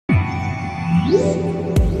With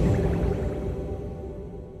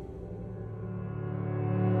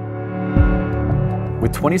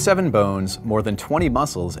 27 bones, more than 20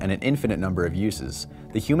 muscles, and an infinite number of uses,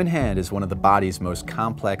 the human hand is one of the body's most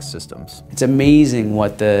complex systems. It's amazing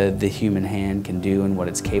what the human hand can do and what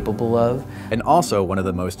it's capable of. And also one of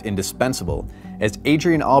the most indispensable, as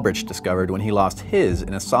Adrian Albrich discovered when he lost his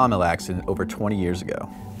in a sawmill accident over 20 years ago.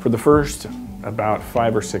 For the first about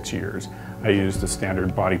 5 or 6 years, I used a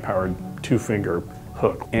standard body-powered 2-finger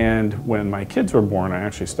hook. And when my kids were born, I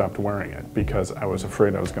actually stopped wearing it because I was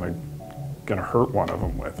afraid I was going to hurt one of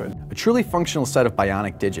them with it. A truly functional set of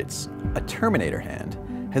bionic digits, a Terminator hand,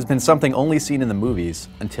 has been something only seen in the movies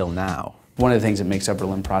until now. One of the things that makes upper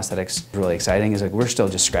limb prosthetics really exciting is we're still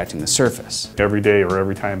just scratching the surface. Every day or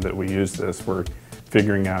every time that we use this, we're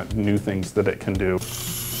figuring out new things that it can do.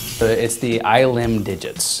 It's the iLimb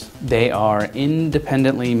digits. They are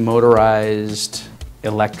independently motorized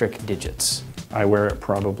electric digits. I wear it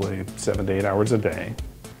probably 7 to 8 hours a day.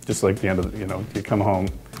 Just like the end of you come home,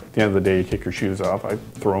 at the end of the day you kick your shoes off, I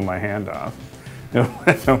throw my hand off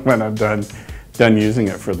when I'm done using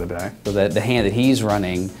it for the day. So the hand that he's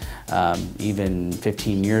running, even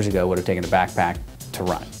 15 years ago, would have taken a backpack to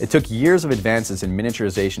run. It took years of advances in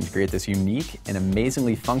miniaturization to create this unique and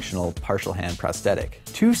amazingly functional partial hand prosthetic.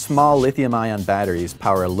 2 small lithium-ion batteries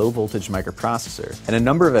power a low-voltage microprocessor, and a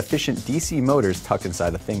number of efficient DC motors tucked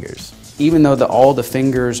inside the fingers. Even though all the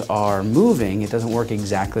fingers are moving, it doesn't work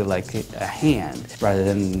exactly like a hand. Rather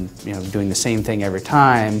than doing the same thing every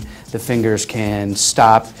time, the fingers can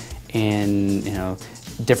stop in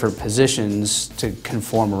different positions to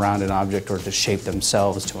conform around an object or to shape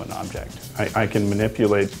themselves to an object. I can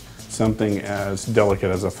manipulate something as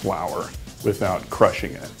delicate as a flower without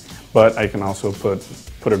crushing it, but I can also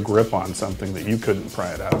put a grip on something that you couldn't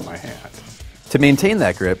pry it out of my hand. To maintain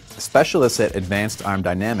that grip, specialists at Advanced Arm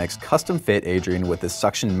Dynamics custom fit Adrian with this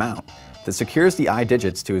suction mount that secures the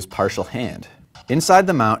iDigits to his partial hand. Inside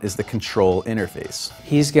the mount is the control interface.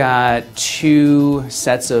 He's got 2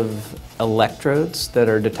 sets of electrodes that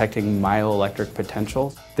are detecting myoelectric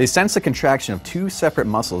potential. They sense the contraction of 2 separate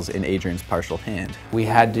muscles in Adrian's partial hand. We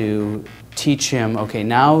had to teach him, okay,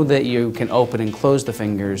 now that you can open and close the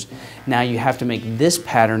fingers, now you have to make this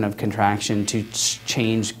pattern of contraction to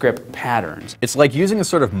change grip patterns. It's like using a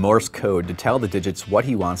sort of Morse code to tell the digits what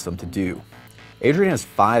he wants them to do. Adrian has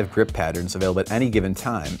 5 grip patterns available at any given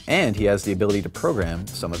time, and he has the ability to program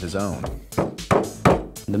some of his own.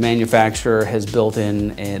 The manufacturer has built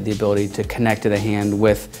in the ability to connect to the hand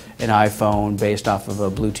with an iPhone based off of a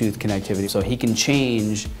Bluetooth connectivity, so he can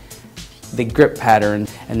change the grip pattern,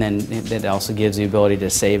 and then it also gives the ability to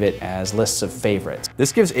save it as lists of favorites.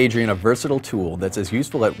 This gives Adrian a versatile tool that's as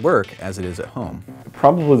useful at work as it is at home.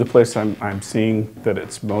 Probably the place I'm seeing that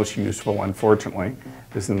it's most useful, unfortunately,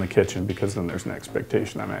 is in the kitchen, because then there's an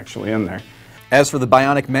expectation I'm actually in there. As for the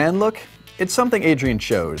bionic man look, it's something Adrian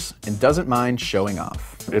chose and doesn't mind showing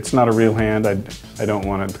off. It's not a real hand. I don't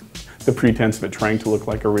want the pretense of it trying to look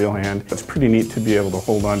like a real hand. It's pretty neat to be able to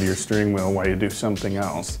hold onto your steering wheel while you do something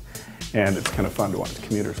else. And it's kind of fun to watch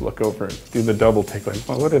commuters look over and do the double take, like,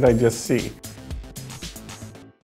 well, what did I just see?